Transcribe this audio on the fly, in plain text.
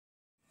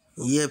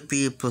Yeah,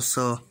 people,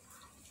 so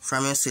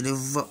from you see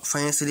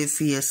the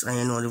face and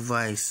you know the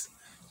voice,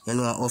 you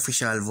know an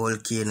official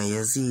volcano,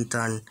 you see it,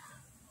 and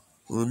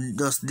we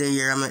just there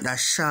here and make that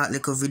short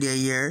little video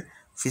here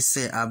to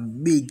say a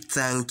big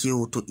thank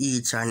you to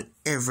each and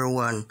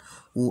everyone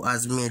who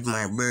has made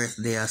my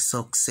birthday a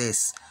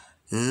success.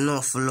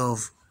 Enough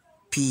love,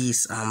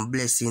 peace and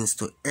blessings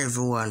to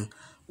everyone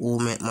who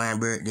made my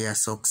birthday a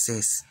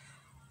success.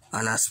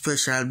 And a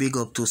special big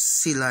up to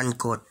Silan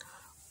Cut,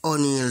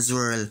 O'Neill's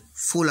World,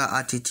 Full of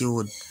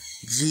Attitude,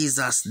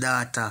 Jesus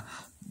Daughter,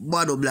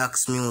 Bado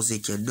Blacks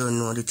Music, you don't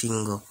know the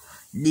thing go.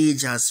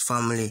 DJ's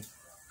family,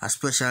 a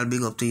special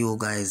big up to you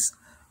guys.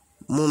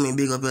 Mommy,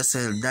 big up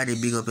yourself. Daddy,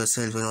 big up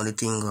yourself, you know the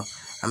thing go.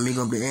 And big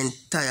up the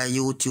entire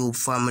YouTube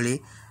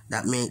family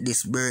that make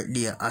this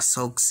birthday a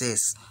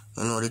success.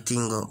 You know the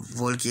thing go.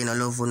 Volcano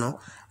love you know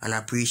and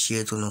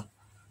appreciate you know.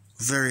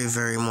 Very,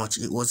 very much.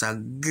 It was a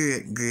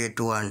great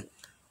one.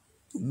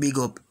 Big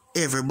up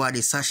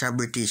everybody, Sasha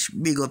British.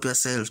 Big up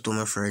yourself to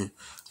my friend.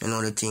 You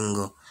know the thing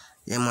go.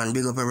 Yeah man,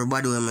 big up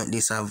everybody who made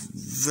this a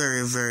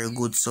very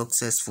good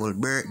successful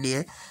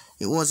birthday.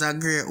 It was a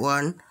great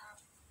one.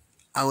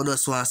 I would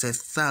just want to say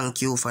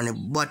thank you from the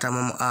bottom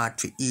of my heart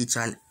to each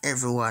and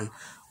everyone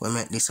who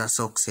made this a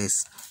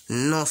success.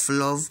 Enough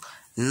love,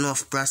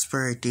 enough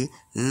prosperity,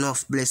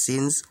 enough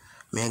blessings.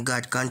 May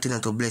God continue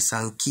to bless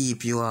and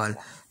keep you all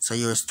so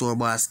your store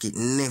basket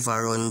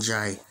never run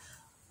dry.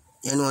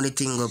 You know the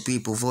thing of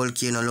people,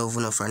 Volcano love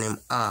you from him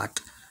heart.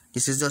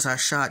 This is just a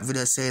short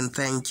video saying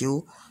thank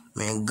you.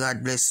 May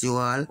God bless you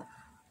all.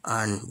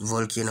 And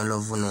Volcano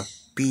love you know.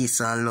 Peace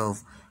and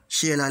love.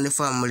 Shane and the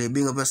family,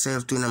 big up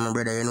yourself too, my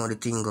brother, you know the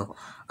thing go.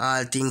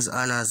 All things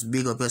honors,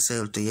 big up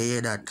yourself too, you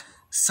hear that?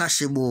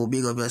 Sashibo,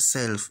 big up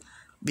yourself.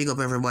 Big up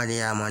everybody,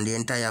 yeah man, the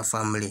entire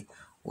family.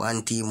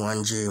 One team,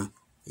 one dream.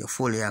 You're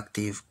fully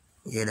active.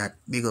 You hear that?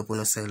 Big up on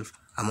yourself.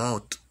 I'm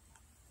out.